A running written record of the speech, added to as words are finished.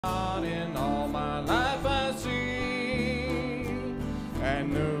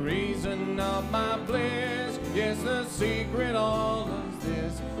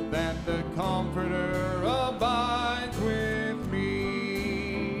Comforter abides with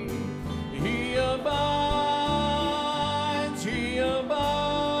me. He abides, He abides.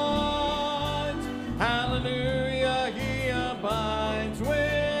 Hallelujah, He abides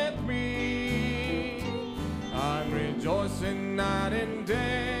with me. I'm rejoicing night and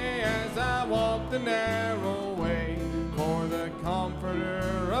day as I walk the narrow way, for the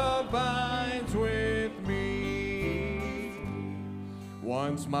Comforter abides with me.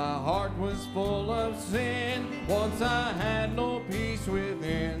 Once my heart was full of sin, once I had no peace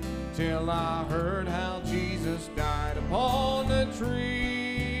within, till I heard how Jesus died upon the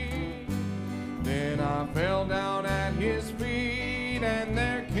tree. Then I fell down at His feet, and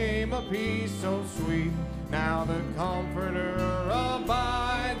there came a peace so sweet. Now the Comforter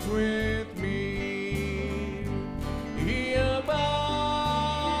abides with me. He abides,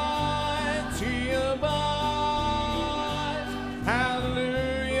 He abides.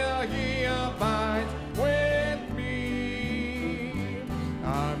 Hallelujah, He abides with me.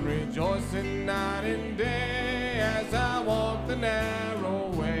 I'm rejoicing night and day as I walk the narrow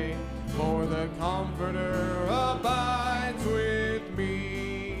way, for the Comforter abides with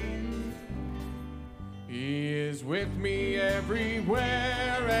me. He is with me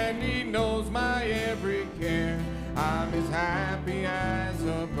everywhere, and He knows my every care. I'm as happy as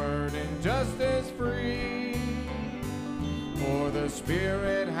a bird and just as free, for the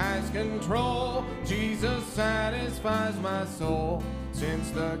Spirit has control. Jesus satisfies my soul, since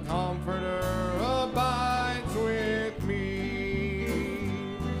the Comforter abides with me.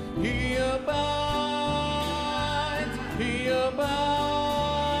 He abides, He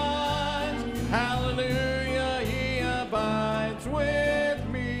abides. Hallelujah, He abides with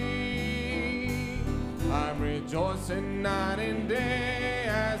me. I'm rejoicing night and day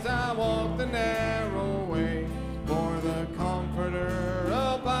as I walk the narrow way, for the Comforter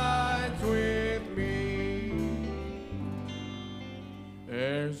abides with me.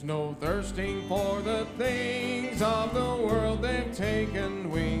 There's no thirsting for the things of the world, they've taken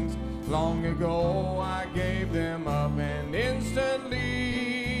wings. Long ago I gave them up, and instantly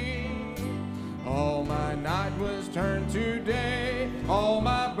all my night was turned to day, all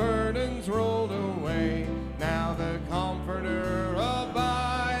my burdens rolled away. Now the Comforter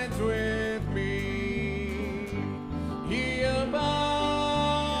abides with me. He abides,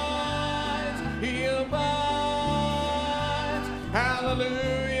 He abides.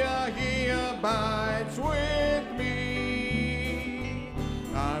 Hallelujah, He abides with me.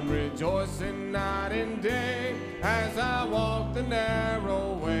 I'm rejoicing night and day as I walk the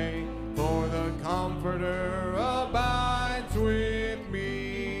narrow way, for the Comforter abides with me.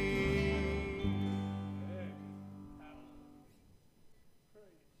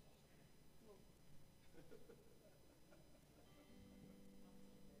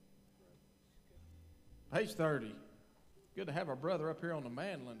 Page 30. Good to have our brother up here on the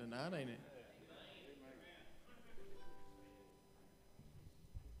mandolin tonight, ain't it?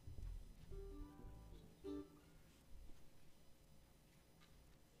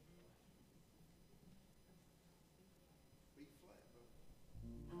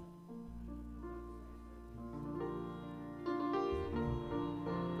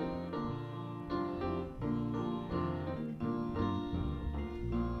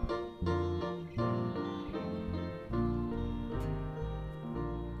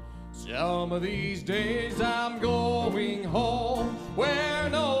 Some of these days I'm going home where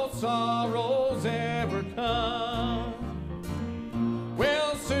no sorrows ever come.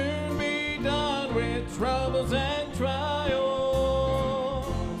 We'll soon be done with troubles and trials,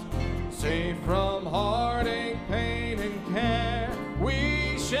 safe from heartache, pain, and care.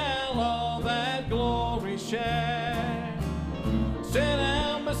 We shall all that glory share. Sit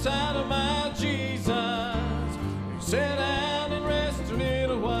down beside of my Jesus, sit down and rest a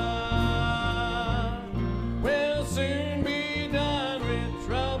little while. Soon be done with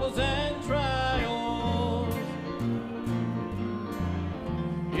troubles and trials.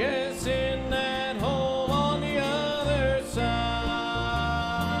 Yes, in that home on the other side.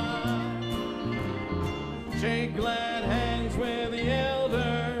 Shake glad hands with the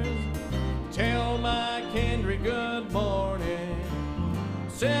elders, tell my kindred good morning.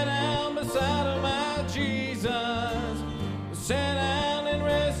 Sit down beside of my Jesus, sit down and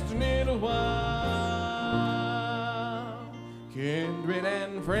rest a little while. Kindred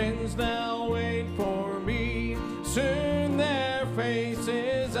and friends now wait for me, soon their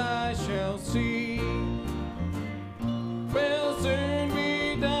faces I shall see. We'll soon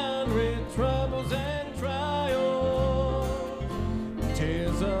be done with troubles and trials.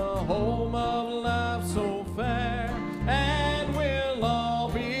 'Tis a home of life so fair, and we'll all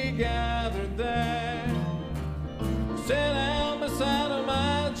be gathered there.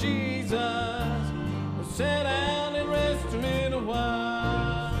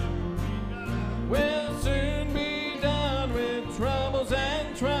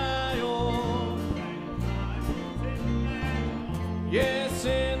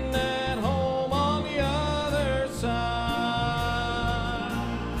 Yes, in that home on the other side.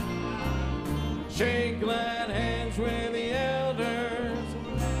 Shake glad hands with the elders.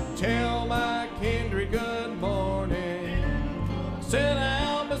 Tell my kindred good morning. Sit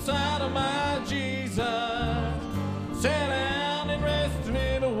down beside of my Jesus. Sit down and rest a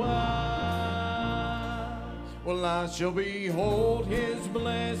little while. Well, I shall behold his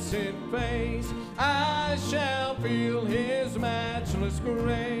blessed face. I shall feel his matchless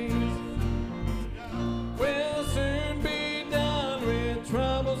grace. We'll soon be done with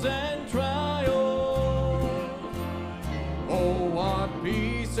troubles and trials. Oh, what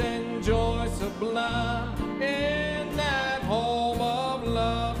peace and joy sublime in that home of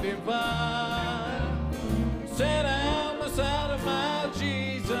love divine. Sit down beside of my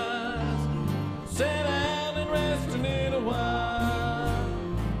Jesus. Sit down and rest a little while.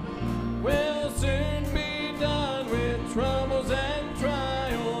 We'll soon be done with troubles and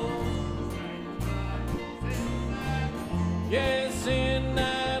trials. Yes, in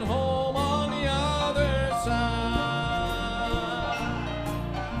that home on the other side.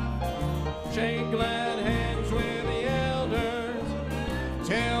 Shake glad hands with the elders.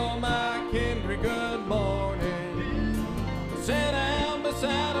 Tell my kindred good morning. Sit down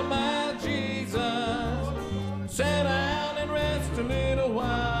beside of my Jesus. Sit down and rest a little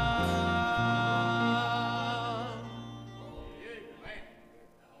while.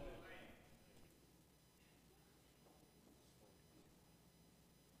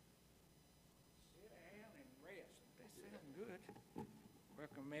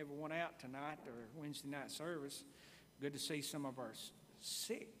 Welcome everyone out tonight, or Wednesday night service. Good to see some of our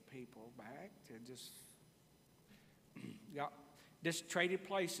sick people back. To just traded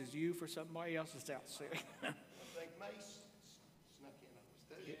places, you for somebody else that's out sick. I think Mace snuck in on us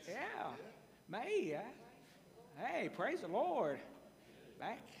too. Yeah, May. Hey, praise the Lord.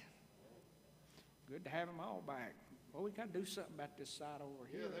 Back. Good to have them all back. Well, we got to do something about this side over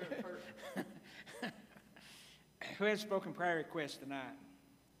here. Yeah, they're perfect. Who has spoken prayer requests tonight?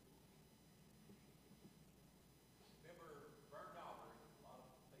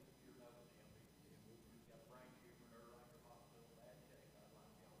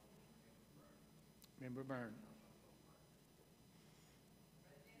 Member Byrne.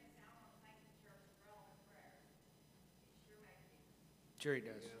 Sure he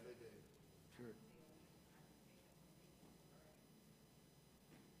does. Yeah, they do. Sure.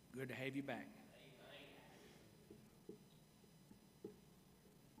 Good to have you back.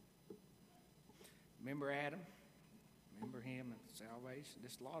 Remember Adam? Remember him at salvation?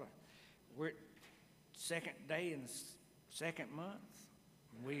 Just a lot of. We're at second day in the second month.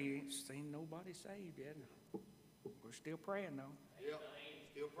 We ain't seen nobody saved yet. We're still praying though. Yep.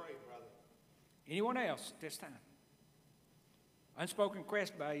 Still praying, brother. Anyone else at this time? Unspoken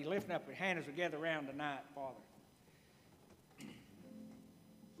request by you lifting up your hand as we gather around tonight, Father.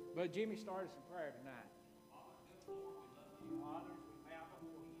 But Jimmy started some prayer tonight. Father, we bow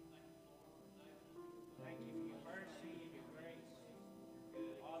before you. Thank you for your mercy and your grace.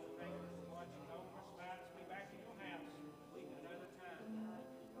 Father, thank you for watching over us, about us, be back in your house another time.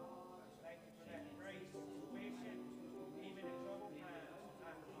 Thank you for that grace, sufficient, even in troubled times.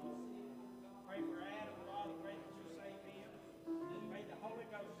 Pray for Adam, Father, pray that you save him. May the Holy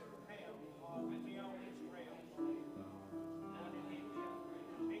Ghost propel beyond Israel. One in him,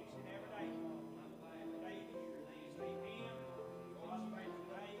 conviction every day.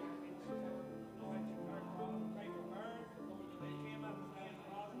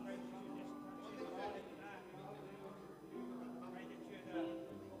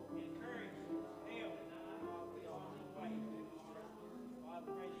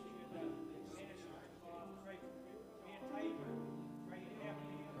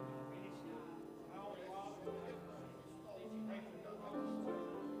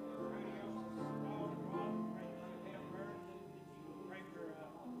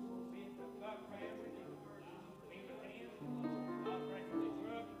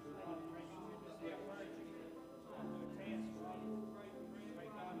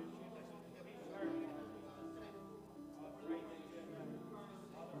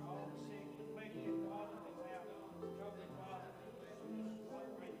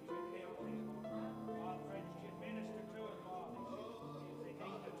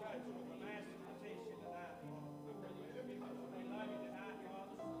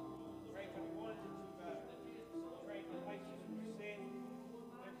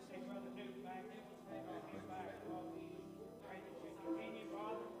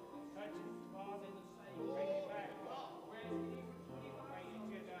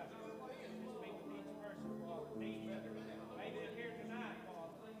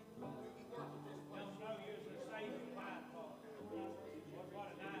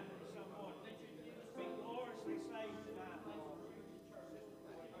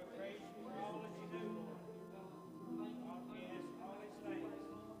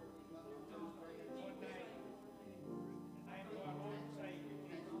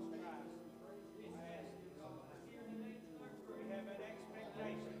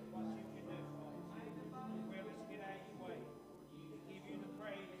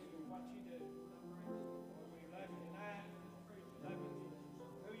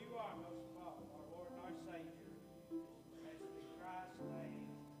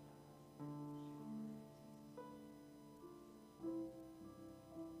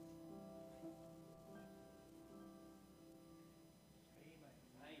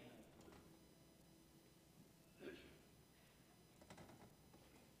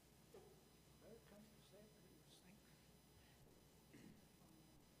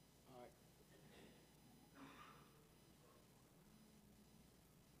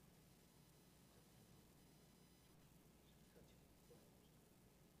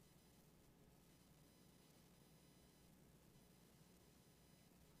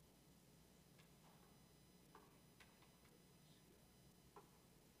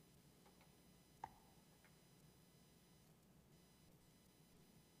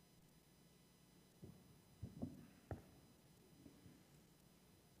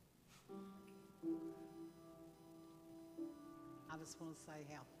 I just want to say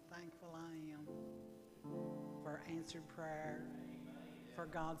how thankful I am for answered prayer, for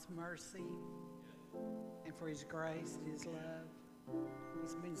God's mercy, and for His grace and His love.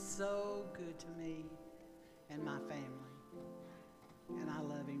 He's been so good to me and my family, and I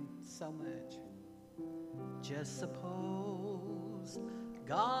love Him so much. Just suppose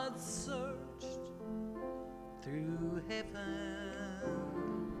God searched through heaven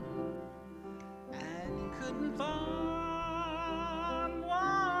and couldn't find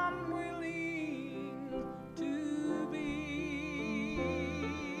one willing to be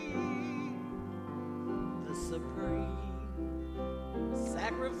the supreme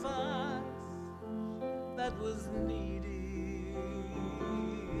sacrifice that was needed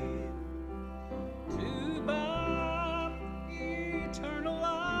to buy eternal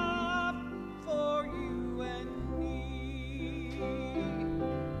life for you and me.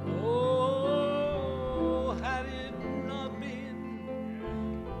 Oh, had it not been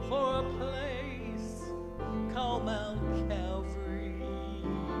for a place called Mount Calvary,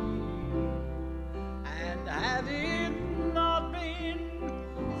 and had it not been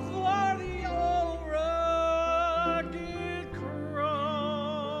for the old rugged cross,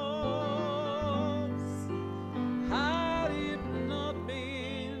 had it not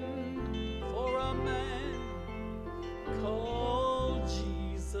been for a man called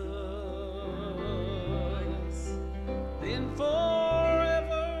Jesus, then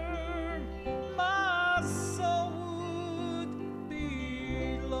forever my soul would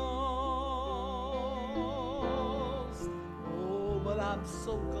be lost. Oh, but I'm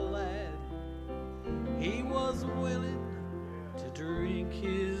so glad He was willing to drink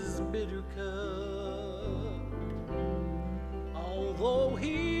His bitter cup, although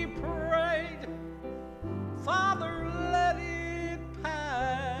He prayed, Father, let it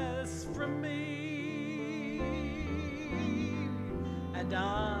pass from me. And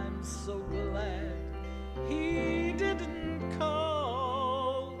I'm so glad He didn't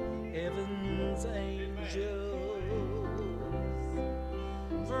call heaven's angels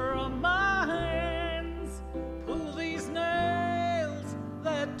from my hands, pull these nails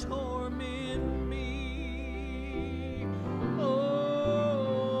that torment me.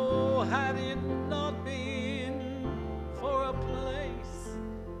 Oh, had it not been for a place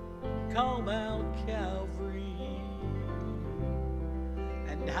called Mount Calvary,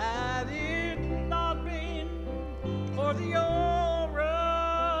 and had it not been for the old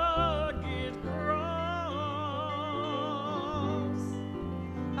rugged cross,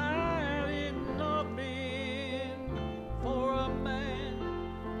 had it not been for a man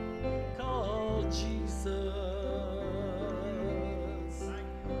called Jesus,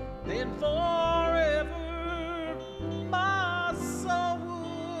 then forever my soul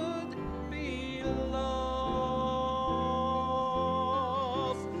would be lost.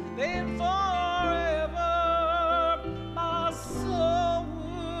 Then forever my soul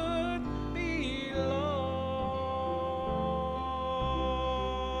would be lost.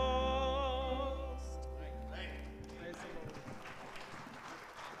 Praise the Lord.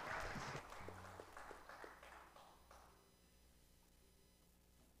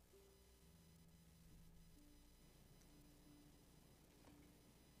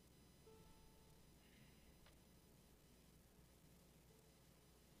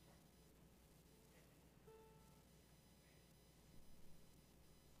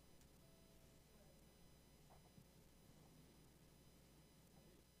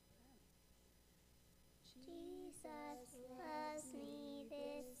 Jesus loves me,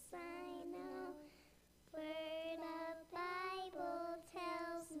 this I know, for the Bible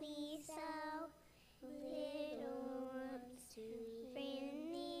tells me so. Little ones to bring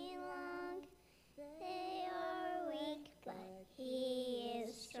me along, they are weak, but He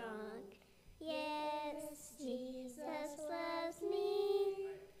is strong. Yes, Jesus loves me.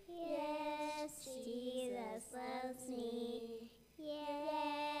 Yes, Jesus loves me.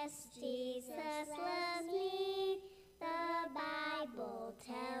 Yes, Jesus loves me. The Bible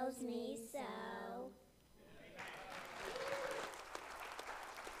tells me so.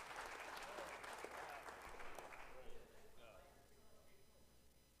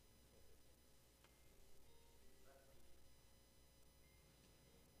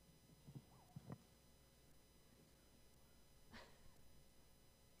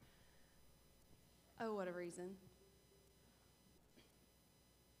 Oh, what a reason.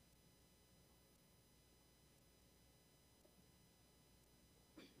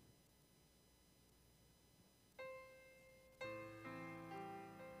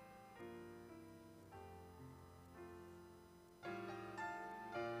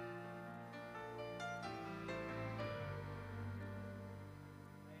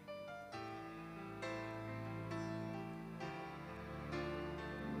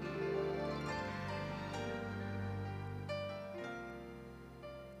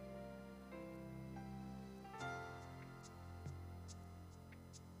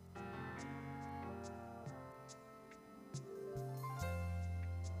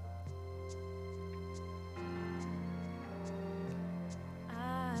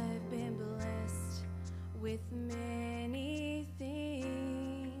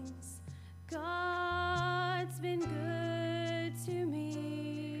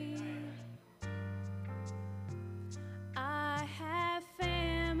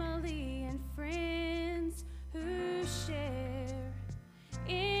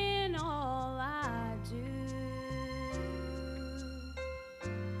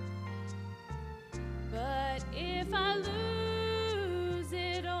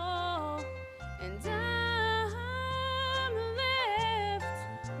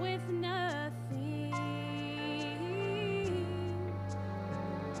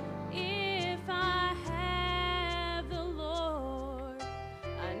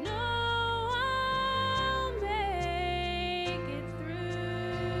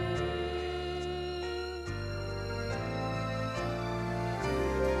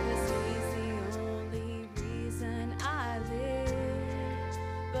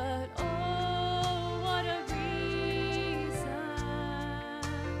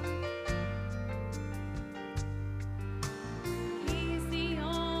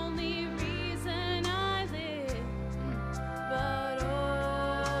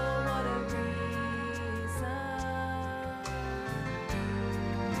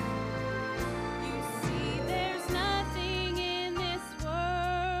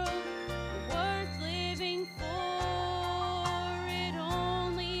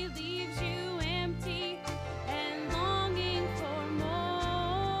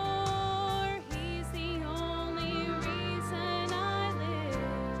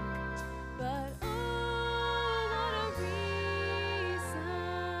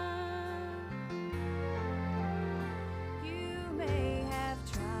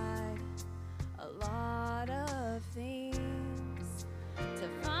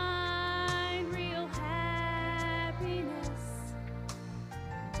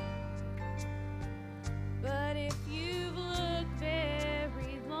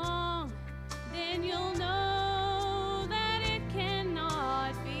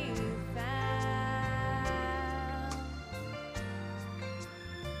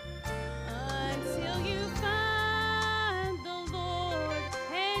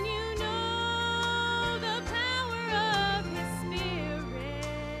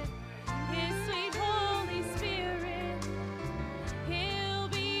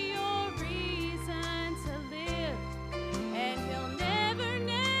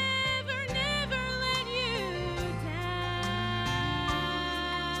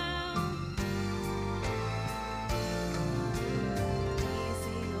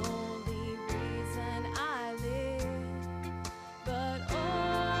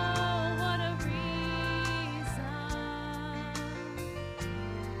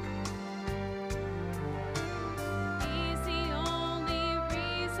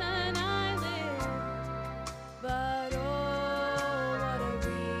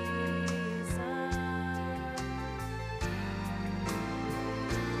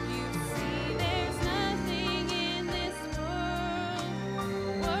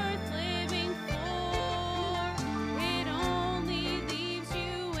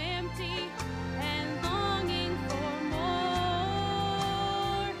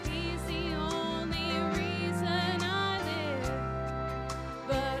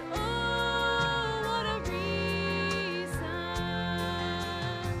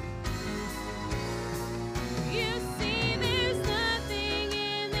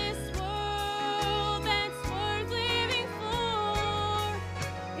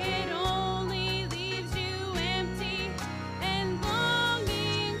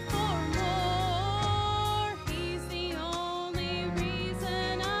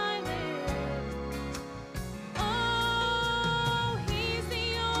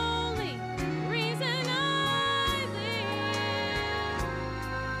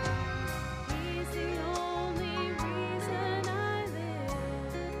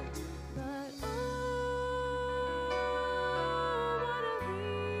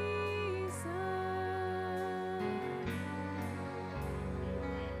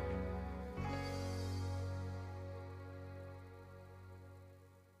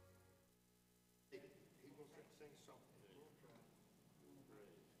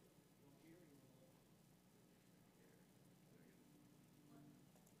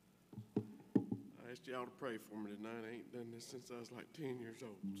 asked y'all to pray for me tonight. I ain't done this since I was like 10 years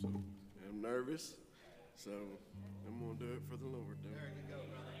old, so I'm nervous. So I'm gonna do it for the Lord, though. There you go,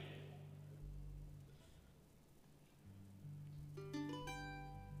 brother.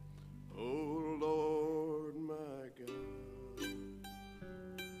 Oh Lord, my God,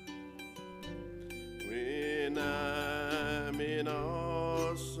 when I'm in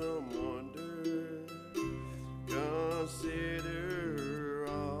awesome wonder, consider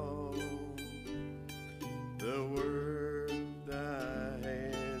all the work thy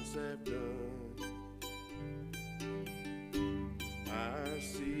hands have done. I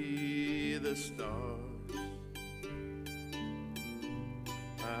see the stars,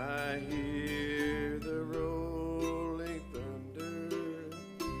 I hear the rolling thunder,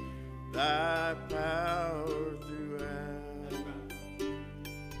 thy power throughout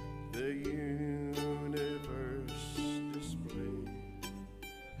the universe displayed.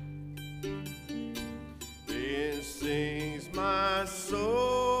 Then sings my soul,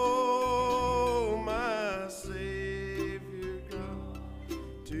 my Savior God,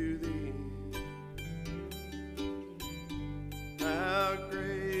 to thee. How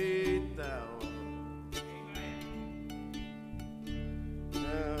great thou art,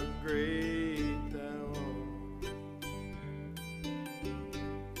 how great thou art.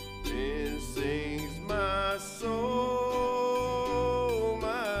 Then sings my soul,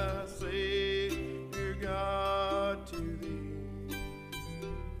 my Savior God, to thee.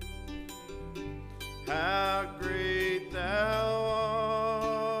 How great thou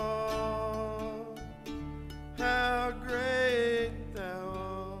art, how great thou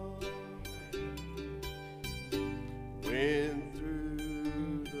art. When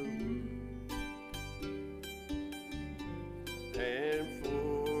through the wood and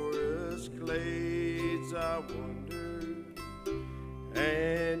forest glades I wander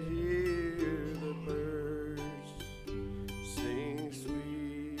and hear the birds sing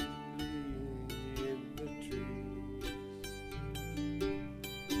sweetly in the trees.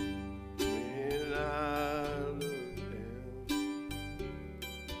 When I look down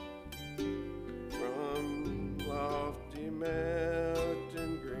from lofty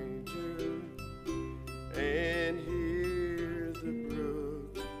mountain grandeur and hear the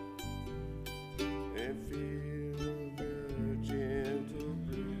brook and feel the gentle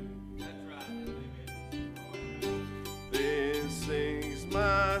breeze. Then sings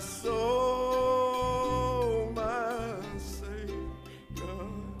my soul, my Savior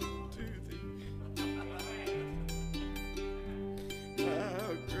to thee.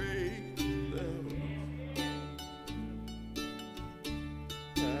 How great thou art,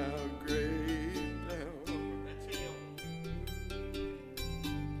 how great thou art.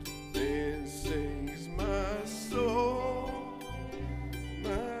 Then sings my soul,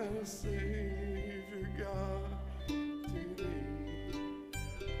 my Savior God, to thee.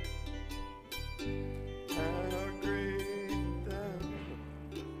 How great thou art,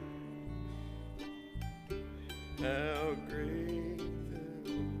 how great thou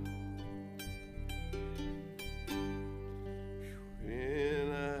art.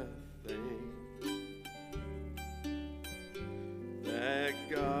 When I think that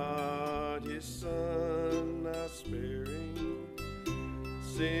God his Son not sparing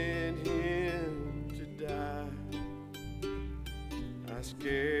sent him to die, I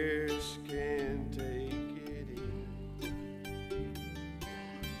scarce can take it in.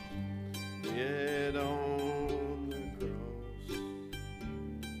 Yet on the cross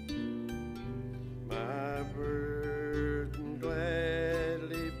my burden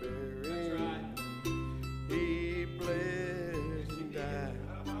gladly bearing, he bled and died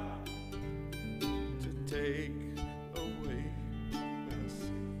to take away my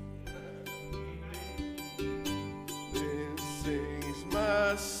sin. Then sings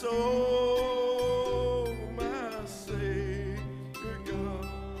my soul, my Savior God,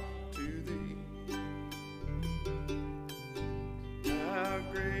 to thee. How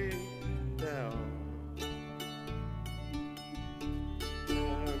great thou art,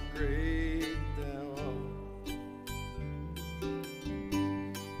 how great thou art.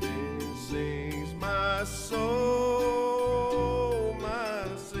 Then sings my soul, my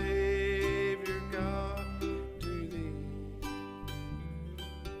Savior God, to thee.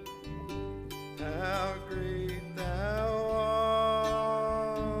 How great thou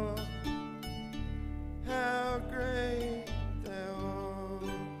art, how great thou art.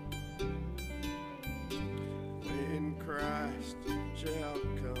 When Christ shall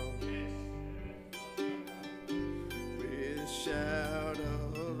come with shout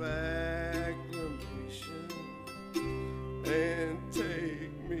of acclamation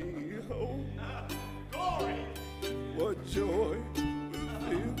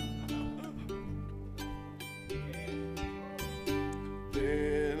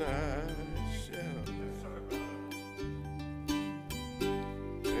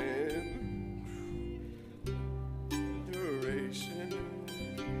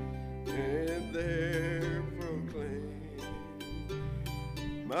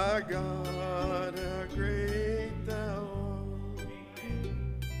My God, how great thou art.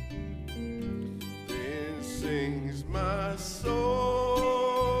 Then sings my soul,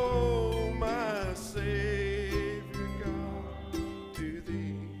 my Savior God, to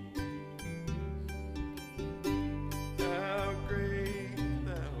thee. How great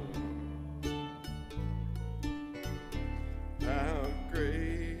thou art. How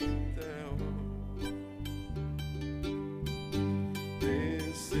great thou art.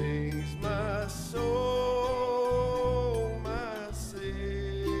 Then sings my soul, my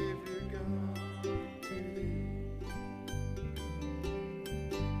Savior God, to thee.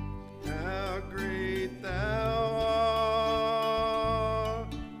 How great thou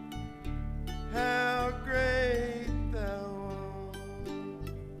art. How great thou art.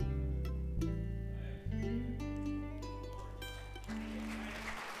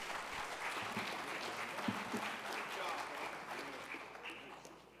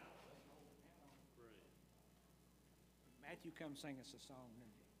 Matthew, come sing us a song.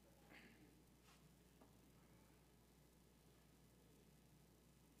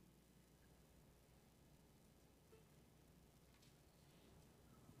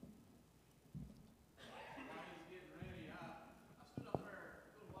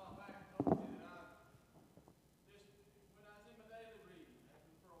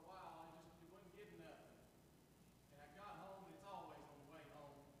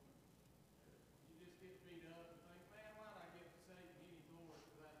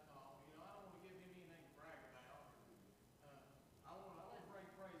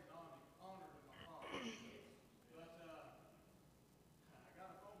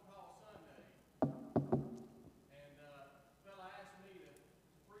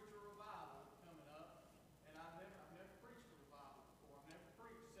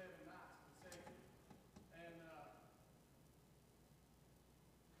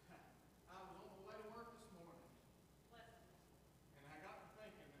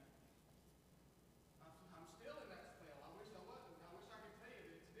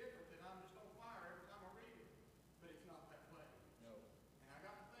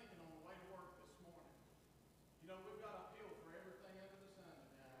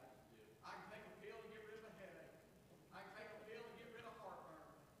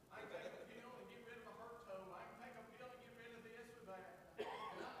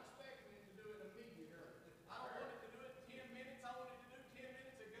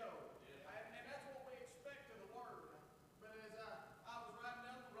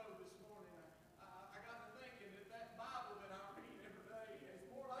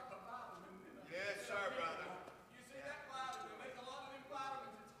 Yes, sir, brother. You see that vitamin, there's a lot of them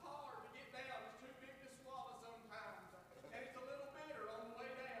vitamins, it's hard to get down, it's too big to swallow sometimes, and it's a little bitter on the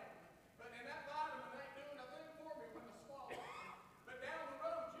way down. And that vitamin ain't doing a thing for me when I swallow it. But down the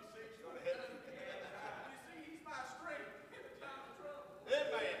road, you see, it's gonna help me. You see, he's my strength in a time of trouble.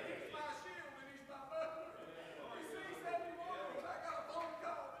 Amen. He's my shield and he's my buckler. You see, Sunday morning, I got a phone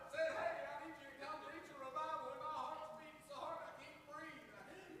call that said, hey, I need you to come preach a revival, and my heart's beating so hard I can't breathe.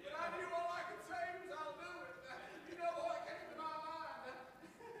 But I knew all I could say was I'll do it. You know what came to my mind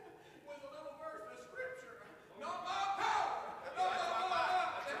was a little verse of scripture. Not by power, not by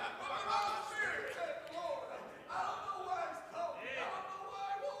might, but by my spirit, said the Lord. I don't know why he's called me. I don't know why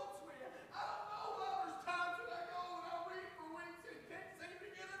he wants me. I don't know why there's times that I go and I read for weeks and can't seem to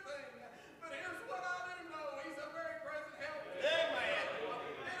get a thing. But here's what I do know. He's a very present help. Amen.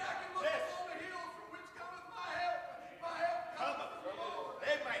 And I can look up on the hills from which cometh my help. My help comes from the Lord.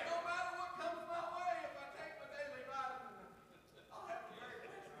 Amen. No matter what comes my way, if I take my daily vitamin, I'll have a very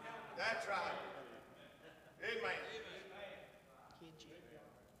present help. That's right. Amen.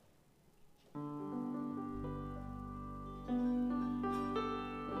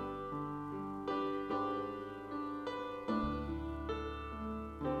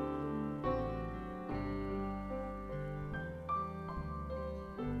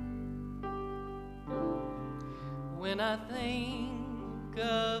 When I think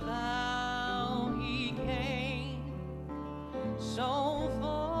of how he came so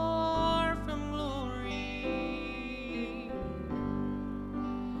far from glory,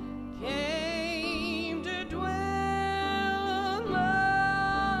 came to dwell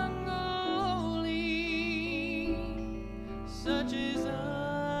among the lowly, such as I,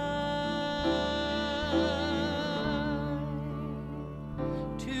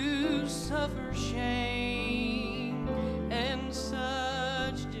 to suffer shame and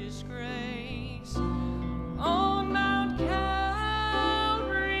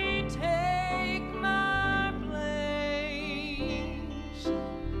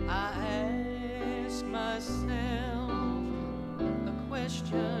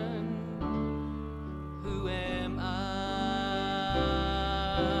question, who am I?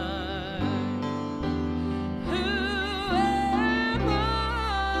 Who am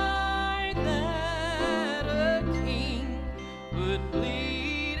I that a king would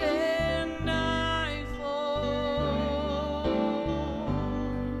bleed and die for?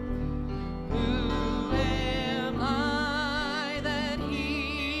 Who am I that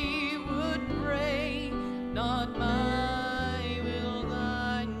he would pray, not my will,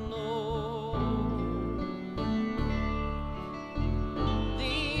 thine, Lord?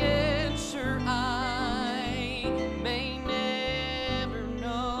 The answer I may never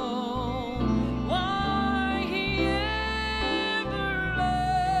know, why he ever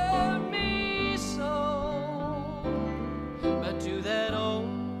loved me so. But to that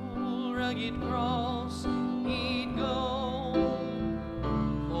old rugged cross he'd go,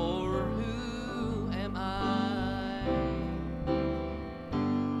 for who am I?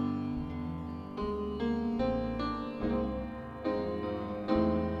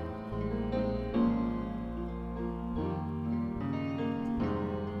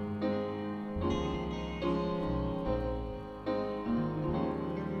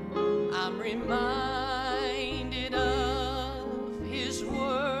 I'm reminded of his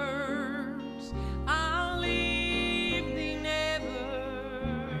words, I'll leave thee never.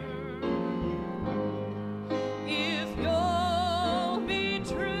 If you'll be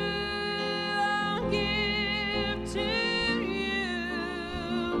true, I'll give to you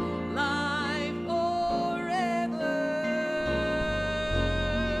life forever.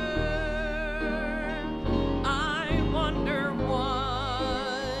 I wonder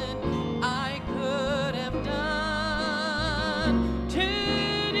what I could have done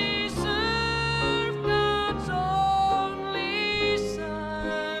to deserve God's only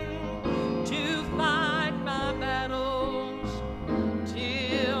Son, to fight my battles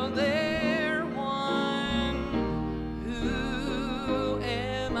till they're won. Who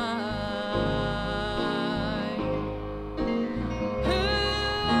am I? Who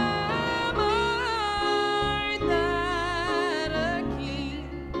am I that a king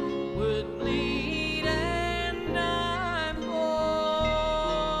would bleed and die for?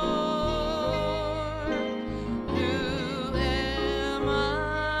 Who am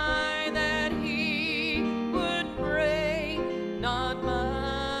I that he would pray, not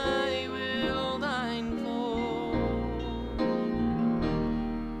my will, thine, Lord?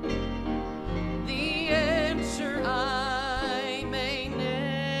 The answer I may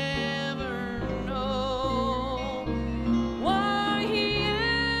never know, why he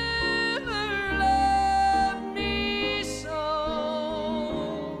ever loved me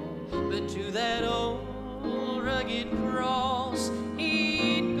so. But to that old rugged cross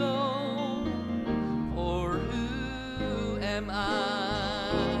he'd go, for who am I?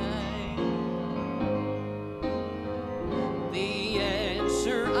 The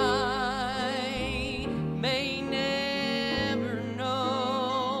answer I may never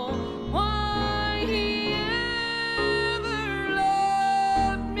know, why he ever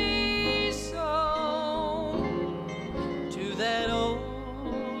loved me so. To that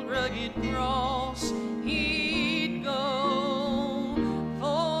old rugged cross he'd go,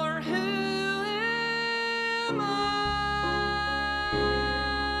 for who am I?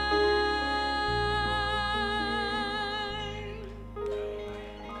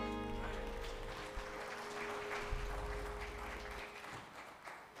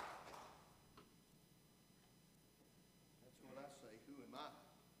 That's what I say. Who am I?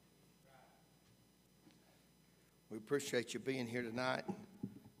 We appreciate you being here tonight.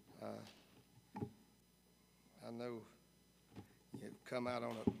 I know you've come out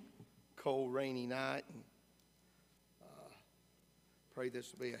on a cold, rainy night, and pray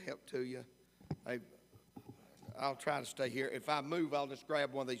this will be a help to you. I'll try to stay here. If I move, I'll just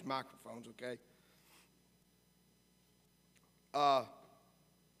grab one of these microphones, okay? I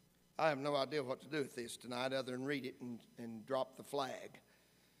have no idea what to do with this tonight other than read it and drop the flag.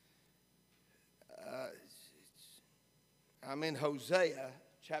 I'm in Hosea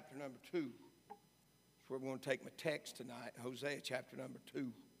chapter number 2. That's where we're going to take my text tonight, Hosea chapter number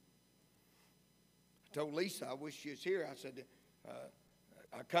 2. I told Lisa I wish she was here. I said,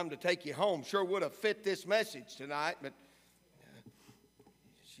 I come to take you home. Sure would have fit this message tonight, but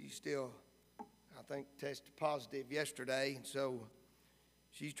she still, I think, tested positive yesterday, and so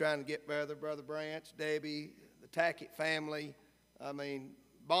she's trying to get Brother Branch, Debbie, the Tackett family. I mean,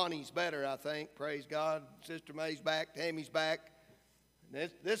 Bonnie's better, I think. Praise God. Sister May's back. Tammy's back.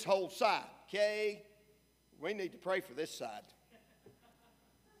 This whole side, okay? We need to pray for this side.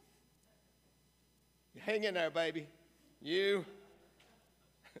 You hang in there, baby. You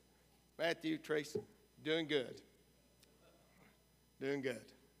Matthew, Tracy, doing good. Doing good.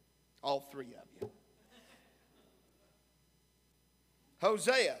 All three of you.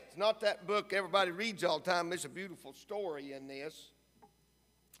 Hosea. It's not that book everybody reads all the time. There's a beautiful story in this.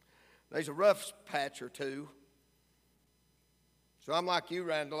 There's a rough patch or two. So I'm like you,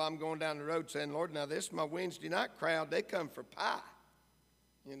 Randall. I'm going down the road saying, Lord, now this is my Wednesday night crowd. They come for pie.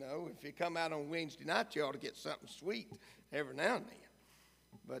 You know, if you come out on Wednesday night, you ought to get something sweet every now and then.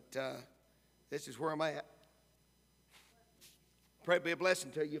 But this is where I'm at. Pray it be a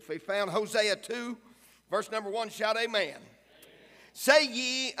blessing to you. If we found Hosea 2, verse number 1, shout amen. Say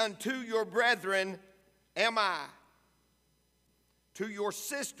ye unto your brethren, am I? To your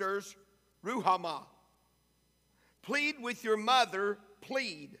sisters, Ruhamah. Plead with your mother,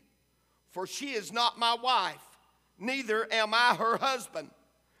 plead, for she is not my wife, neither am I her husband.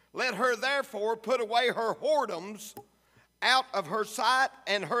 Let her therefore put away her whoredoms out of her sight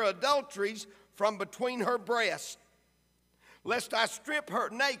and her adulteries from between her breasts, lest I strip her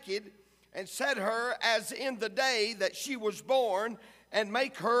naked and set her as in the day that she was born, and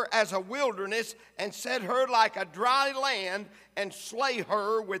make her as a wilderness, and set her like a dry land, and slay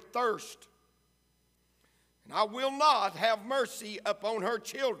her with thirst. And I will not have mercy upon her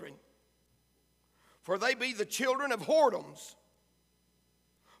children, for they be the children of whoredoms.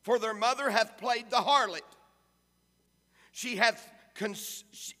 For their mother hath played the harlot. She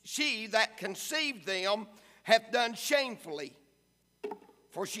that conceived them hath done shamefully.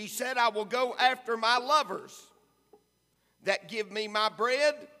 For she said, I will go after my lovers that give me my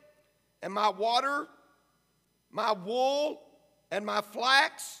bread and my water, my wool and my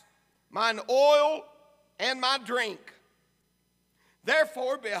flax, mine oil and my drink.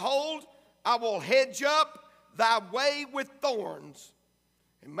 Therefore, behold, I will hedge up thy way with thorns,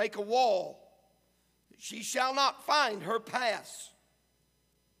 and make a wall, that she shall not find her paths.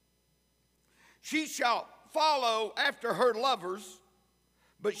 She shall follow after her lovers,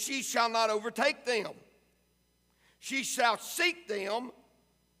 but she shall not overtake them. She shall seek them,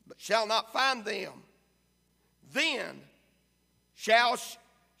 but shall not find them. Then shall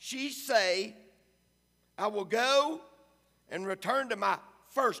she say, I will go and return to my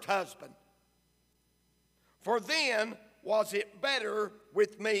first husband. For then was it better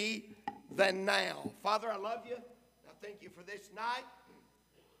with me than now. Father, I love you. I thank you for this night,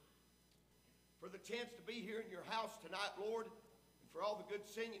 for the chance to be here in your house tonight, Lord, and for all the good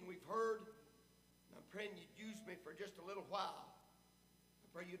singing we've heard. And I'm praying you'd use me for just a little while. I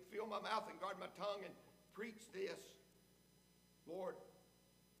pray you'd fill my mouth and guard my tongue and preach this. Lord,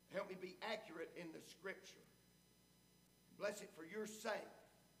 help me be accurate in the Scripture. Bless it for your sake.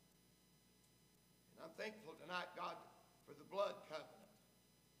 And I'm thankful tonight, God, for the blood covenant.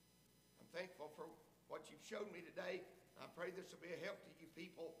 I'm thankful for what you've shown me today. I pray this will be a help to you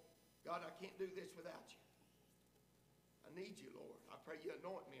people. God, I can't do this without you. I need you, Lord. I pray you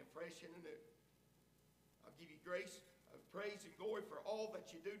anoint me afresh and anew. I'll give you grace, praise, and glory for all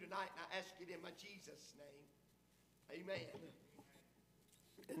that you do tonight, and I ask it in my Jesus' name. Amen.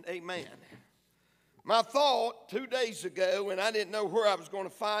 And amen. My thought 2 days ago, and I didn't know where I was going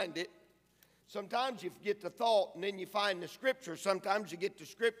to find it. Sometimes you get the thought and then you find the Scripture. Sometimes you get the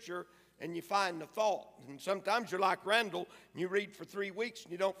Scripture and you find the thought. And sometimes you're like Randall, and you read for 3 weeks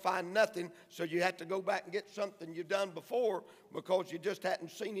and you don't find nothing, so you have to go back and get something you've done before because you just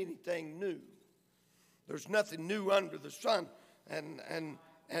hadn't seen anything new. There's nothing new under the sun. And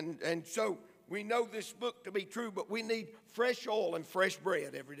so we know this book to be true, but we need fresh oil and fresh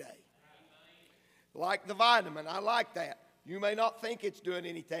bread every day. Like the vitamin, I like that. You may not think it's doing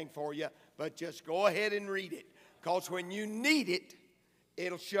anything for you, but just go ahead and read it. Because when you need it,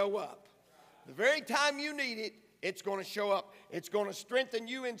 it'll show up. The very time you need it, it's going to show up. It's going to strengthen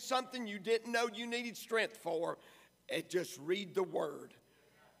you in something you didn't know you needed strength for. Just read the Word.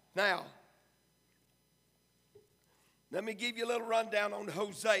 Now, let me give you a little rundown on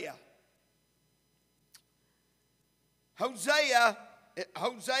Hosea. Hosea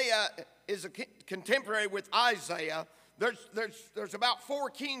is a contemporary with Isaiah. There's about 4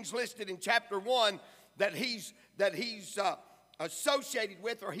 kings listed in chapter 1 that he's associated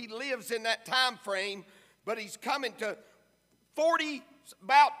with, or he lives in that time frame, but he's coming to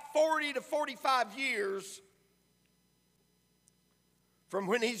about 40 to 45 years from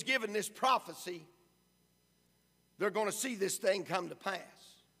when he's given this prophecy. They're going to see this thing come to pass.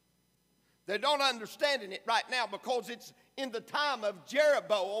 They don't understand it right now because it's in the time of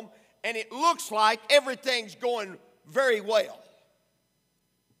Jeroboam, and it looks like everything's going very well.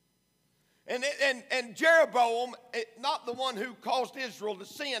 And Jeroboam, not the one who caused Israel to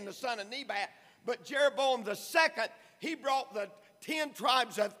sin, the son of Nebat, but Jeroboam the second, he brought the 10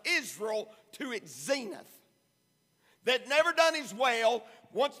 tribes of Israel to its zenith. They'd never done as well.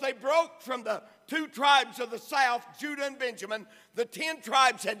 Once they broke from the 2 tribes of the south, Judah and Benjamin, the 10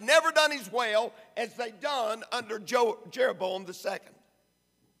 tribes had never done as well as they'd done under Jeroboam II.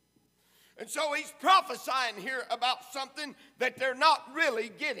 And so he's prophesying here about something that they're not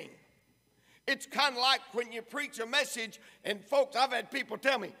really getting. It's kind of like when you preach a message, and folks, I've had people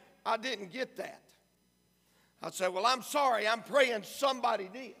tell me, I didn't get that. I say, well, I'm sorry, I'm praying somebody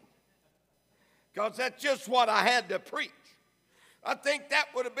did. Because that's just what I had to preach. I think that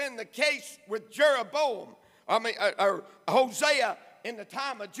would have been the case with Jeroboam, or Hosea in the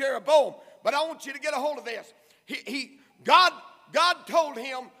time of Jeroboam. But I want you to get a hold of this. God told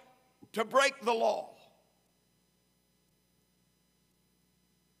him to break the law.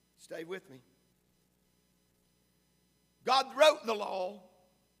 Stay with me. God wrote the law,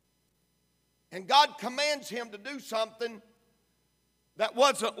 and God commands him to do something that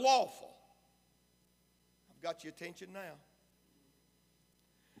wasn't lawful. I've got your attention now.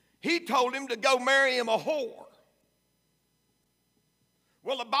 He told him to go marry him a whore.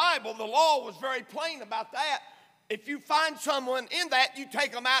 Well, the Bible, the law was very plain about that. If you find someone in that, you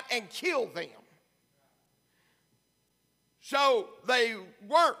take them out and kill them. So they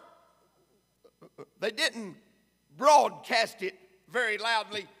didn't broadcast it very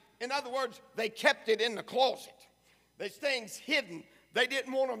loudly. In other words, they kept it in the closet. There's things hidden. They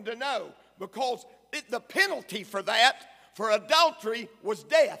didn't want them to know, because the penalty for that, for adultery, was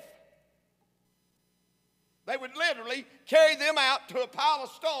death. They would literally carry them out to a pile of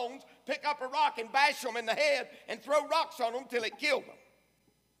stones, pick up a rock and bash them in the head and throw rocks on them till it killed them.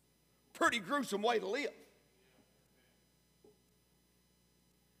 Pretty gruesome way to live.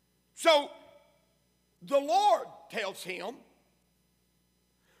 So the Lord tells him,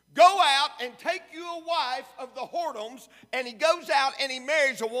 go out and take you a wife of the whoredoms, and he goes out and he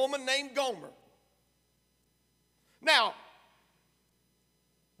marries a woman named Gomer. Now,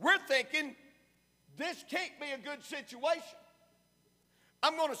 we're thinking, this can't be a good situation.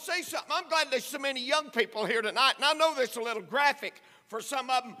 I'm going to say something. I'm glad there's so many young people here tonight, and I know this is a little graphic for some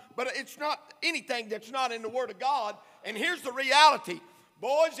of them, but it's not anything that's not in the Word of God. And here's the reality.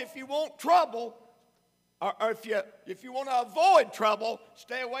 Boys, if you want trouble, or if you want to avoid trouble,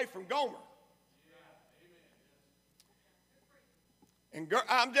 stay away from Gomer. And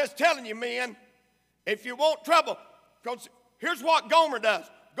I'm just telling you, men, if you want trouble, because here's what Gomer does.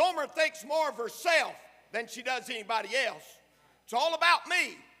 Gomer thinks more of herself than she does anybody else. It's all about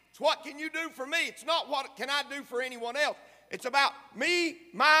me. It's what can you do for me. It's not what can I do for anyone else. It's about me,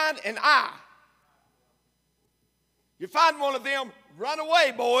 mine, and I. You find one of them, run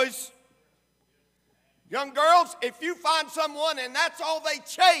away, boys. Young girls, if you find someone and that's all they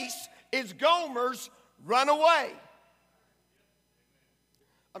chase is Gomers, run away.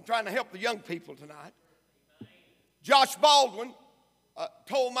 I'm trying to help the young people tonight. Josh Baldwin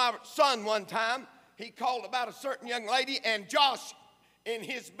told my son one time, he called about a certain young lady, and Josh, in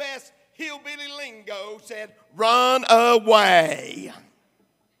his best hillbilly lingo, said, run away.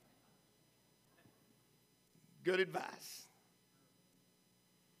 Good advice.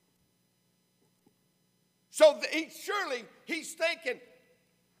 So he's thinking,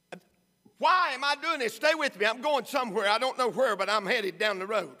 why am I doing this? Stay with me. I'm going somewhere. I don't know where, but I'm headed down the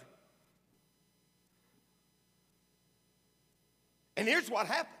road. And here's what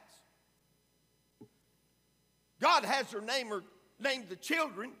happens. God has her named the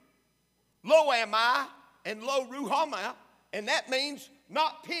children, Lo am I and Lo Ruhamah, and that means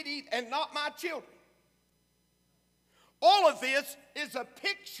not pitied and not my children. All of this is a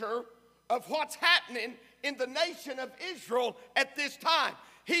picture of what's happening in the nation of Israel at this time.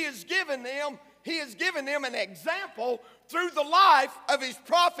 He has given them an example through the life of his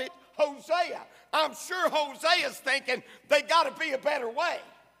prophet Hosea. I'm sure Hosea's thinking they got to be a better way.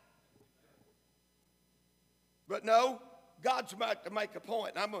 But no, God's about to make a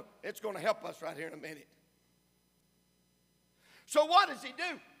point, and it's going to help us right here in a minute. So what does he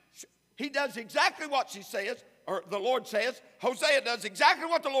do? He does exactly what she says, or the Lord says. Hosea does exactly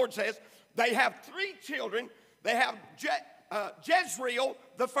what the Lord says. They have 3 children. They have Jezreel,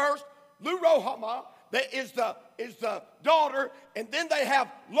 the first, Lo-Ruhamah, that is the daughter, and then they have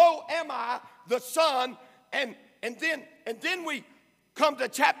Lo-Ammi, the son, and then we come to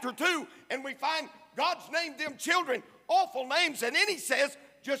chapter 2, and we find God's named them children awful names, and then he says,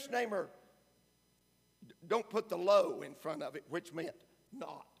 just name her. Don't put the lo in front of it, which meant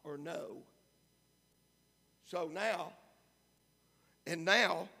not or no. So now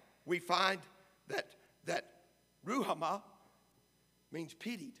we find that Ruhamah means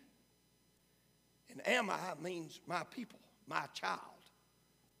pitied, and Ammi means my people. my child.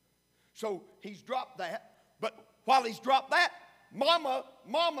 So he's dropped that. But while he's dropped that,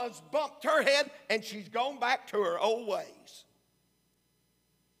 Mama's bumped her head and she's gone back to her old ways.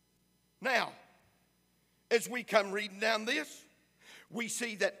 Now, as we come reading down this, we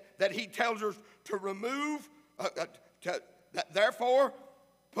see that he tells her to remove, therefore,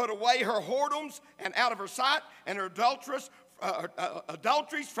 put away her whoredoms and out of her sight and her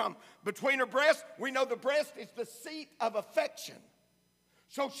adulteries from between her breasts. We know the breast is the seat of affection.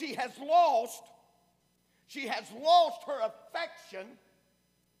 So she has lost her affection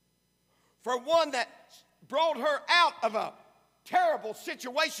for one that brought her out of a terrible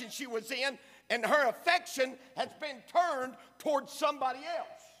situation she was in, and her affection has been turned towards somebody else.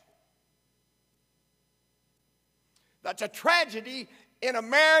 That's a tragedy in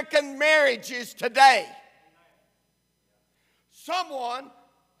American marriages today. Someone,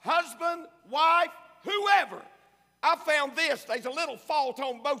 husband, wife, whoever, I found this. There's a little fault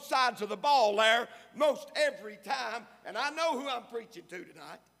on both sides of the ball there most every time, and I know who I'm preaching to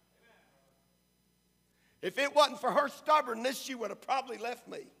tonight. If it wasn't for her stubbornness, she would have probably left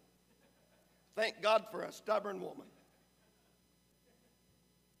me. Thank God for a stubborn woman.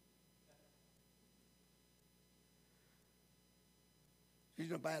 She's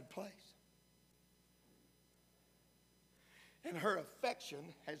in a bad place. And her affection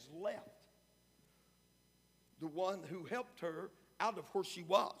has left the one who helped her out of where she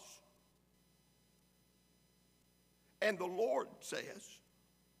was. And the Lord says,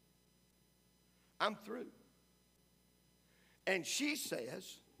 I'm through. And she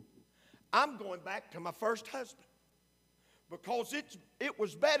says, I'm going back to my first husband. Because it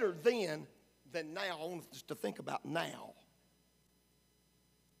was better then than now. I want us to think about now.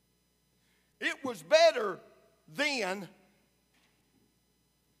 It was better then.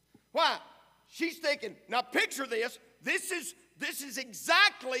 Why? She's thinking, now picture this. This is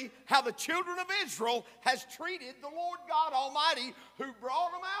exactly how the children of Israel has treated the Lord God Almighty, who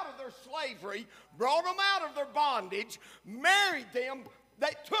brought them out of their slavery, brought them out of their bondage, married them.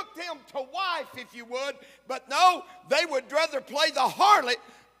 They took them to wife, if you would, but no, they would rather play the harlot.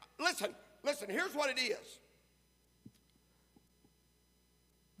 Listen, here's what it is.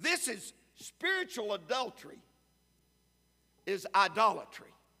 This is spiritual adultery, is idolatry.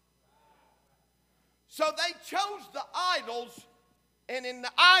 So they chose the idols, and in the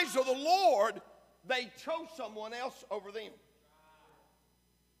eyes of the Lord, they chose someone else over them.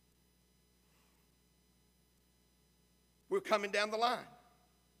 We're coming down the line.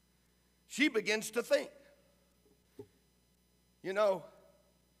 She begins to think, you know,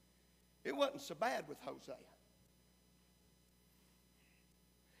 it wasn't so bad with Hosea.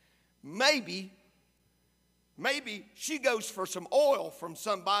 Maybe she goes for some oil from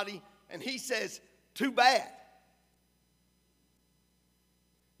somebody, and he says, too bad.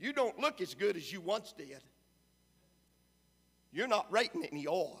 You don't look as good as you once did. You're not rating any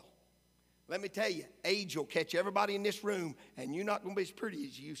oil. Let me tell you, age will catch everybody in this room, and you're not going to be as pretty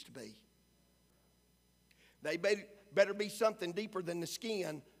as you used to be. They better be something deeper than the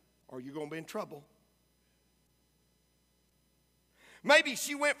skin, or you're going to be in trouble. Maybe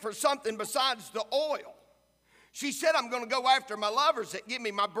she went for something besides the oil. She said, I'm going to go after my lovers that give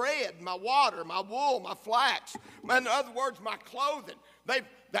me my bread, my water, my wool, my flax. In other words, my clothing.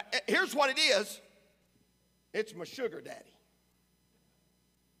 Here's what it is. It's my sugar daddy.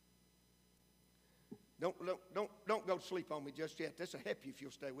 Don't go sleep on me just yet. This will help you if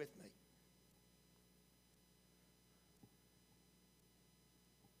you'll stay with me.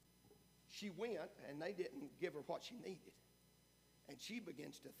 She went, and they didn't give her what she needed. And she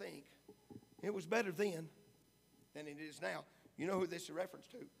begins to think, it was better then than it is now. You know who this is a reference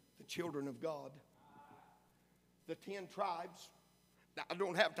to? The children of God. The 10 tribes. Now, I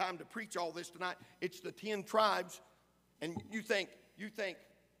don't have time to preach all this tonight. It's the 10 tribes. And you think,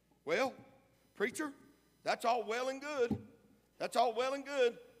 well, preacher, that's all well and good. That's all well and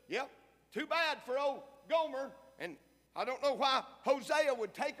good. Yep, too bad for old Gomer. And I don't know why Hosea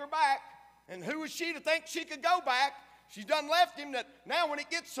would take her back. And who is she to think she could go back? She's done left him that now when it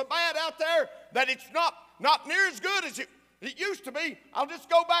gets so bad out there that it's not near as good as it used to be, I'll just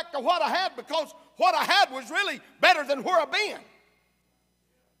go back to what I had, because what I had was really better than where I've been.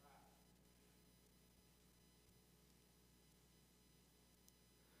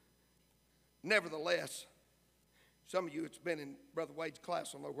 Nevertheless, some of you that's been in Brother Wade's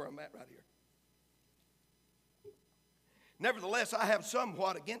class will know where I'm at right here. Nevertheless, I have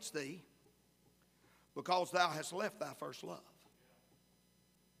somewhat against thee, because thou hast left thy first love.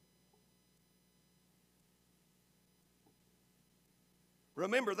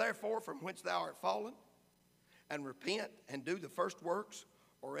 Remember therefore from whence thou art fallen, and repent and do the first works,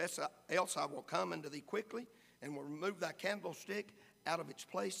 or else I will come unto thee quickly and will remove thy candlestick out of its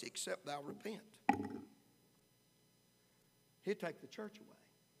place, except thou repent. He'll take the church away.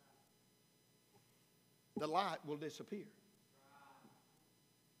 The light will disappear.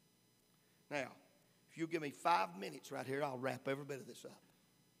 Now, if you'll give me 5 minutes right here, I'll wrap every bit of this up.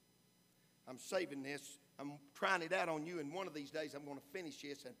 I'm saving this. I'm trying it out on you, and one of these days I'm going to finish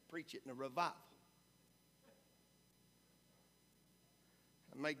this and preach it in a revival.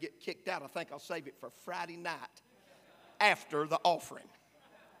 I may get kicked out. I think I'll save it for Friday night after the offering.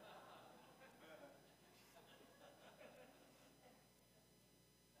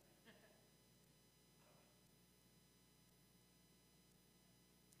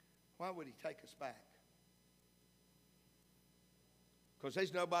 Why would he take us back? Because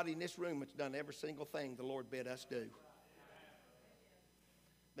there's nobody in this room that's done every single thing the Lord bid us do.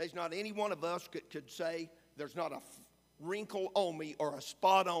 There's not any one of us could say there's not a wrinkle on me or a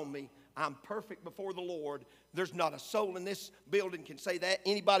spot on me. I'm perfect before the Lord. There's not a soul in this building can say that.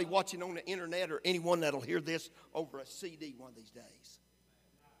 Anybody watching on the internet or anyone that'll hear this over a CD one of these days.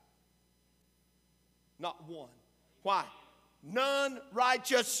 Not one. Why? None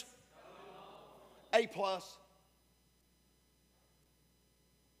righteous. A+.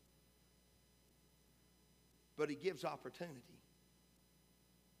 But he gives opportunity.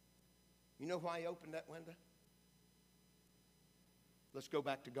 You know why he opened that window? Let's go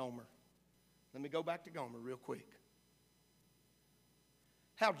back to Gomer. Let me go back to Gomer real quick.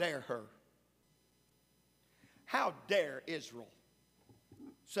 How dare her? How dare Israel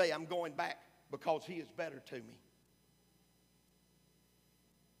say, I'm going back because he is better to me?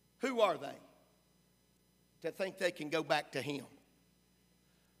 Who are they to think they can go back to him?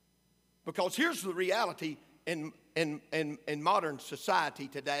 Because here's the reality in modern society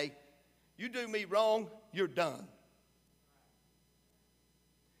today. You do me wrong, you're done.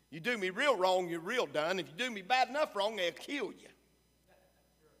 You do me real wrong, you're real done. If you do me bad enough wrong, they'll kill you.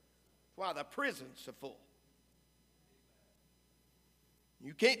 That's why the prisons are full.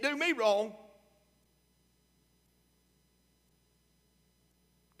 You can't do me wrong.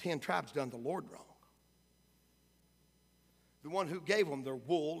 10 tribes done the Lord wrong. The one who gave them their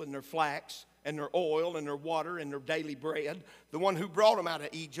wool and their flax and their oil and their water and their daily bread. The one who brought them out of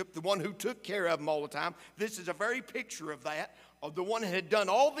Egypt. The one who took care of them all the time. This is a very picture of that. Of the one who had done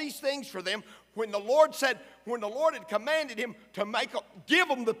all these things for them. When the Lord had commanded him to give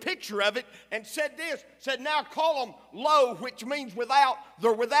them the picture of it and said this, said now call them low, which means without.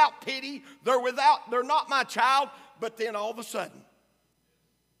 They're without pity. They're not my child. But then all of a sudden,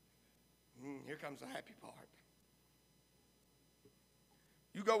 here comes the happy part.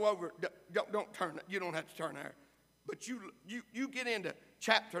 You go over, don't turn, you don't have to turn there. But you get into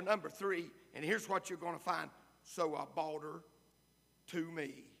chapter number 3, and here's what you're going to find. So I bought her to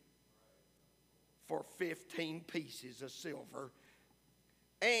me for 15 pieces of silver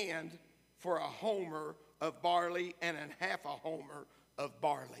and for a homer of barley and a half a homer of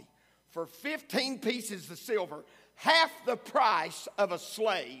barley. For 15 pieces of silver, half the price of a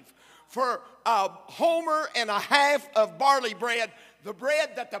slave. For a homer and a half of barley bread, the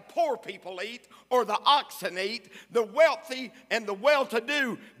bread that the poor people eat or the oxen eat. The wealthy and the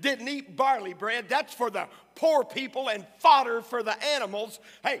well-to-do didn't eat barley bread. That's for the poor people and fodder for the animals.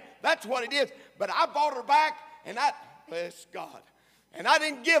 Hey, that's what it is. But I bought her back, and bless God. And I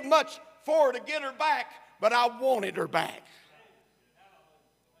didn't give much for her to get her back, but I wanted her back.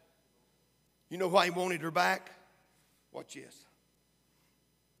 You know why he wanted her back? Watch this.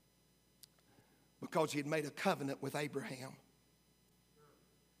 Because he had made a covenant with Abraham.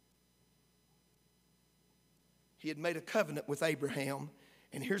 He had made a covenant with Abraham,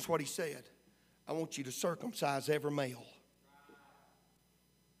 and here's what he said. I want you to circumcise every male.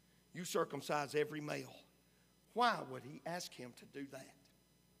 You circumcise every male. Why would he ask him to do that?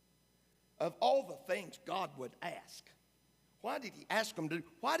 Of all the things God would ask, why did he ask him to?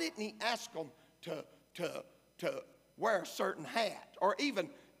 Why didn't he ask them to wear a certain hat, or even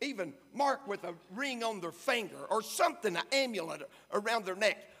mark with a ring on their finger, or something, an amulet around their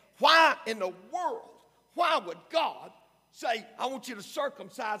neck? Why in the world? Why would God say, I want you to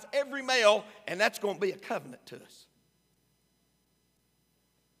circumcise every male, and that's going to be a covenant to us?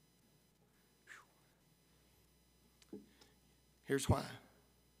 Here's why.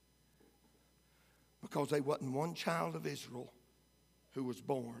 Because there wasn't one child of Israel who was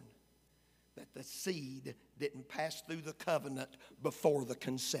born that the seed didn't pass through the covenant before the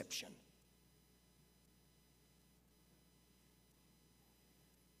conception.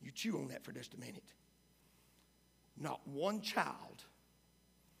 You chew on that for just a minute. Not one child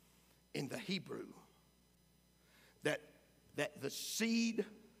in the Hebrew that the seed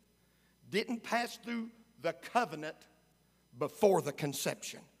didn't pass through the covenant before the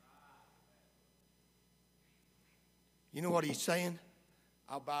conception. You know what he's saying?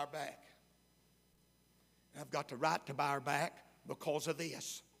 I'll buy her back. I've got the right to buy her back because of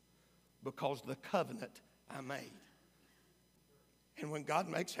this, because of the covenant I made. And when God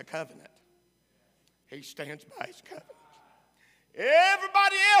makes a covenant, he stands by his covenant.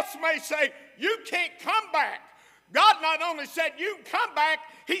 Everybody else may say, you can't come back. God not only said, you can come back,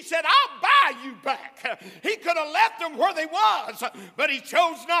 he said, I'll buy you back. He could have left them where they was, but he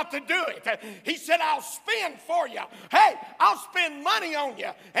chose not to do it. He said, I'll spend for you. Hey, I'll spend money on you,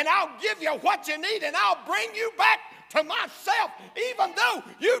 and I'll give you what you need, and I'll bring you back to myself, even though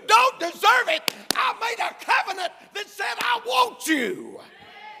you don't deserve it. I made a covenant that said, I want you.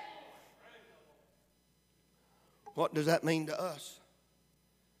 What does that mean to us?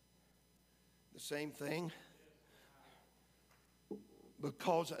 The same thing.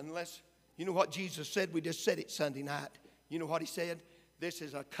 Because unless, you know what Jesus said? We just said it Sunday night. You know what he said? This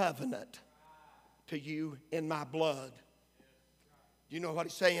is a covenant to you in my blood. You know what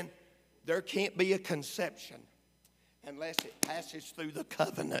he's saying? There can't be a conception unless it passes through the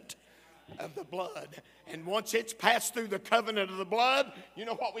covenant of the blood. And once it's passed through the covenant of the blood, you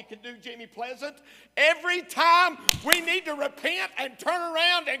know what we can do, Jimmy Pleasant? Every time we need to repent and turn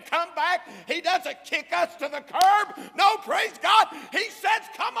around and come back, he doesn't kick us to the curb. No, praise God. He says,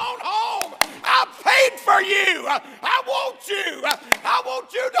 come on home. I paid for you. I want you. I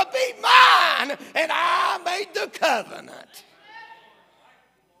want you to be mine. And I made the covenant.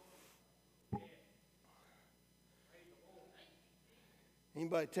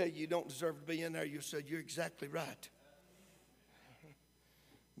 Anybody tell you don't deserve to be in there, you said, you're exactly right.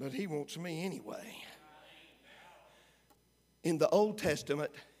 But he wants me anyway. In the Old Testament,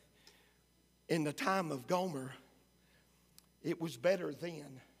 in the time of Gomer, it was better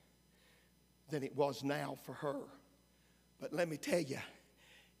then than it was now for her. But let me tell you,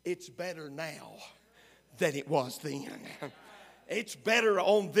 it's better now than it was then. It's better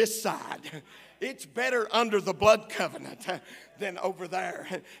on this side. It's better under the blood covenant than over there.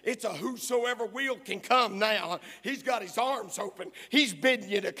 It's a whosoever will can come now. He's got his arms open. He's bidding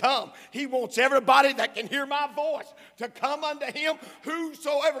you to come. He wants everybody that can hear my voice to come unto him.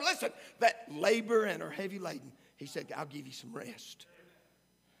 Whosoever, listen, that labor and are heavy laden, he said, I'll give you some rest.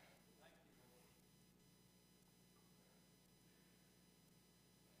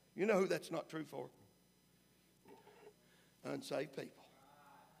 You know who that's not true for? Unsaved people.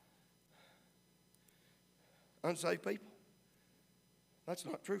 Unsaved people. That's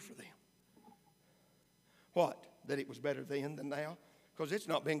not true for them. What? That it was better then than now? Because it's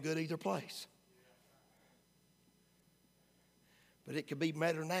not been good either place. But it could be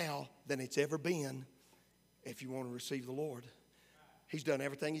better now than it's ever been if you want to receive the Lord. He's done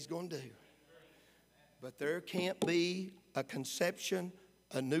everything he's going to do. But there can't be a conception,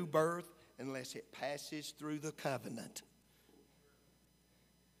 a new birth, unless it passes through the covenant.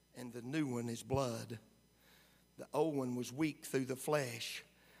 And the new one is blood. The old one was weak through the flesh.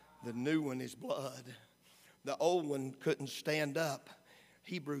 The new one is blood. The old one couldn't stand up.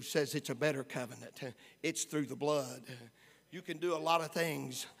 Hebrews says it's a better covenant. It's through the blood. You can do a lot of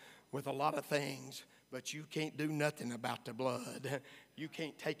things with a lot of things, but you can't do nothing about the blood. You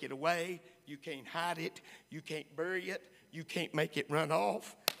can't take it away. You can't hide it. You can't bury it. You can't make it run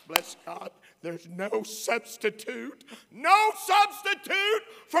off. Bless God. There's no substitute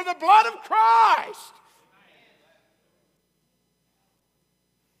for the blood of Christ.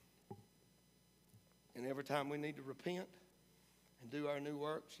 And every time we need to repent and do our new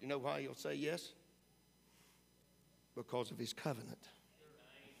works, you know why he'll say yes? Because of his covenant.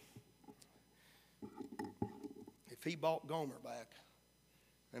 If he bought Gomer back,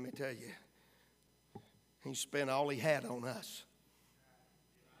 let me tell you, he spent all he had on us.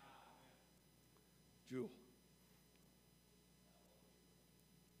 Jewel.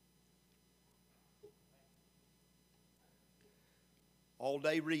 All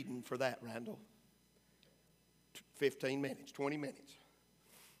day reading for that, Randall. 15 minutes, 20 minutes.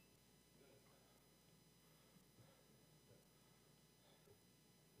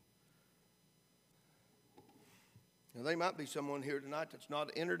 Now, there might be someone here tonight that's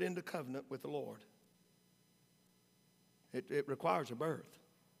not entered into covenant with the Lord. It requires a birth.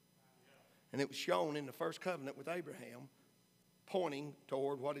 And it was shown in the first covenant with Abraham, pointing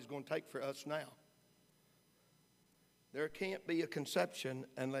toward what he's going to take for us now. There can't be a conception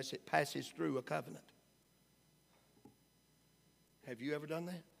unless it passes through a covenant. Have you ever done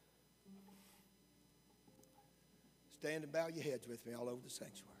that? Stand and bow your heads with me all over the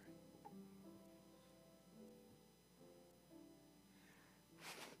sanctuary.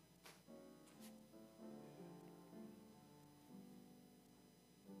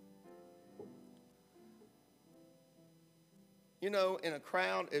 You know, in a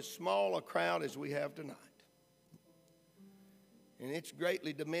crowd, as small a crowd as we have tonight, and it's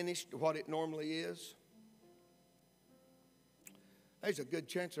greatly diminished to what it normally is, there's a good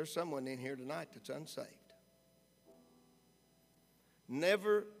chance there's someone in here tonight that's unsaved.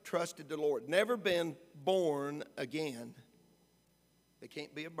 Never trusted the Lord, never been born again. There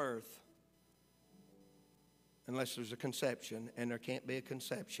can't be a birth unless there's a conception, and there can't be a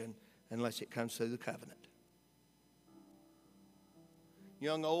conception unless it comes through the covenant.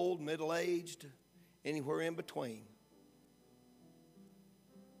 Young, old, middle-aged, anywhere in between.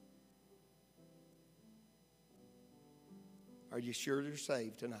 Are you sure you're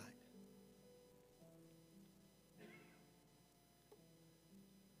saved tonight?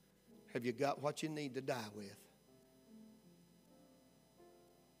 Have you got what you need to die with?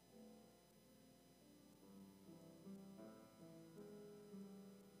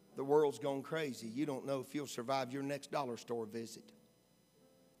 The world's gone crazy. You don't know if you'll survive your next dollar store visit.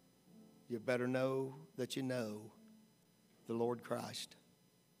 You better know that you know the Lord Christ.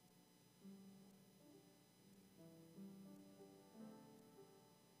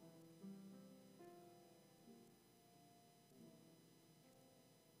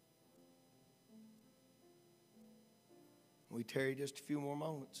 We tarry just a few more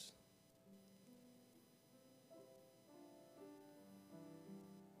moments.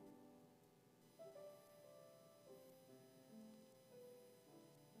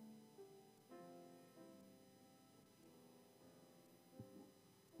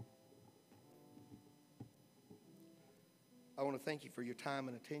 I want to thank you for your time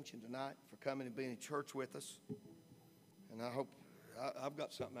and attention tonight, for coming and being in church with us. And I hope, I've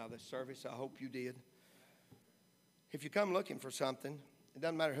got something out of this service. I hope you did. If you come looking for something, it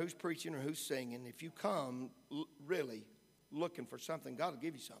doesn't matter who's preaching or who's singing. If you come really looking for something, God will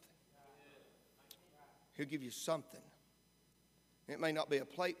give you something. He'll give you something. It may not be a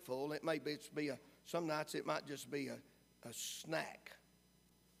plate full. It may be, some nights it might just be a snack.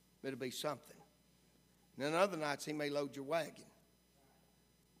 It'll be something. And then other nights he may load your wagon.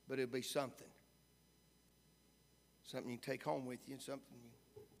 But it'll be something. Something you take home with you, something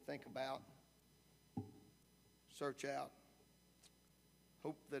you think about, search out.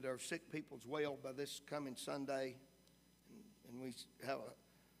 Hope that our sick people's well by this coming Sunday. And we have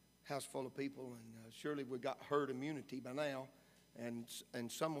a house full of people, and surely we got herd immunity by now.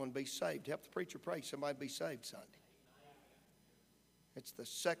 And someone be saved. Help the preacher pray somebody be saved Sunday. It's the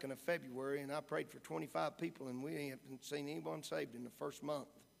 2nd of February, and I prayed for 25 people, and we haven't seen anyone saved in the first month.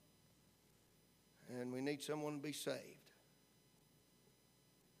 And we need someone to be saved.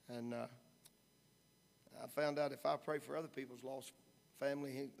 And I found out if I pray for other people's lost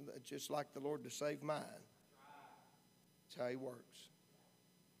family, just like the Lord to save mine. That's how he works.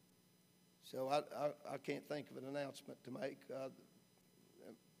 So I can't think of an announcement to make.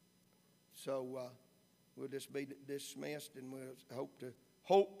 We'll just be dismissed, and we'll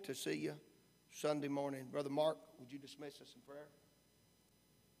hope to see you Sunday morning. Brother Mark, would you dismiss us in prayer?